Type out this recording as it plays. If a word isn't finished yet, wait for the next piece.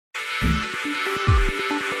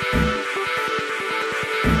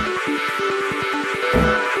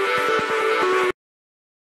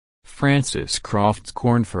Francis Crofts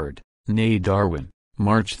Cornford, née Darwin,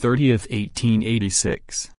 March 30,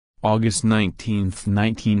 1886, August 19,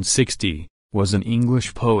 1960, was an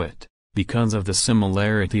English poet. Because of the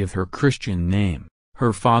similarity of her Christian name,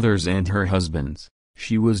 her father's and her husband's,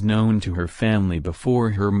 she was known to her family before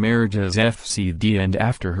her marriage as FCD and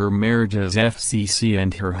after her marriage as FCC,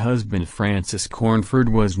 and her husband Francis Cornford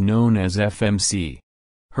was known as FMC.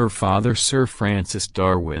 Her father Sir Francis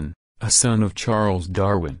Darwin, a son of Charles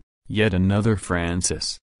Darwin, yet another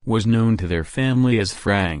Francis, was known to their family as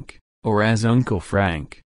Frank, or as Uncle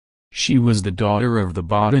Frank. She was the daughter of the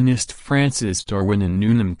botanist Francis Darwin and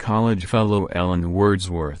Newnham College fellow Ellen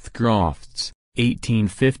Wordsworth Crofts,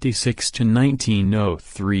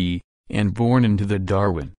 1856–1903, and born into the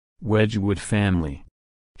Darwin, Wedgwood family.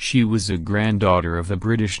 She was a granddaughter of the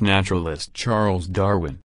British naturalist Charles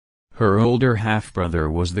Darwin. Her older half-brother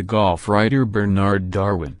was the golf writer Bernard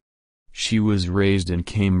Darwin. She was raised in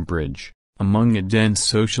Cambridge, among a dense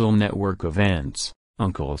social network of aunts,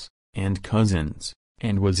 uncles, and cousins,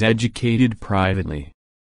 and was educated privately.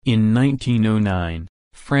 In 1909,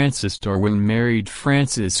 Francis Darwin married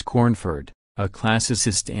Frances Cornford, a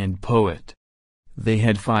classicist and poet. They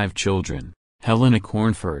had 5 children. Helena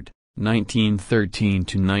Cornford,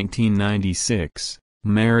 1913–1996,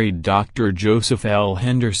 married Dr. Joseph L.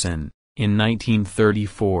 Henderson, in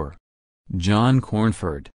 1934. John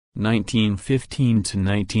Cornford,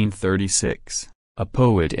 1915–1936, a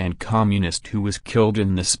poet and communist who was killed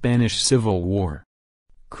in the Spanish Civil War.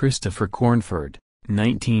 Christopher Cornford,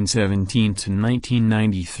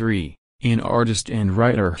 1917–1993, an artist and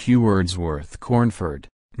writer. Hugh Wordsworth Cornford,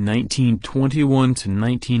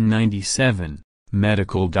 1921–1997,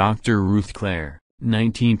 medical doctor. Ruth Clare,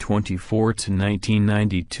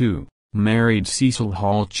 1924–1992, married Cecil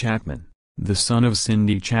Hall Chapman, the son of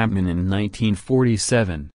Cindy Chapman, in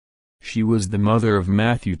 1947. She was the mother of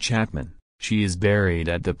Matthew Chapman. She is buried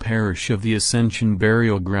at the Parish of the Ascension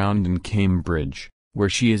Burial Ground in Cambridge, where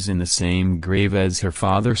she is in the same grave as her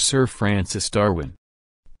father Sir Francis Darwin.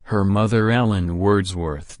 Her mother Ellen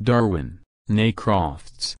Wordsworth Darwin, née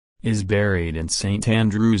Crofts, is buried in St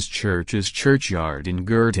Andrew's Church's churchyard in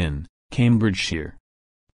Girton, Cambridgeshire.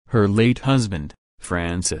 Her late husband,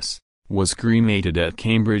 Francis, was cremated at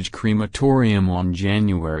Cambridge Crematorium on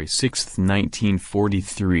January 6,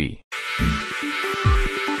 1943.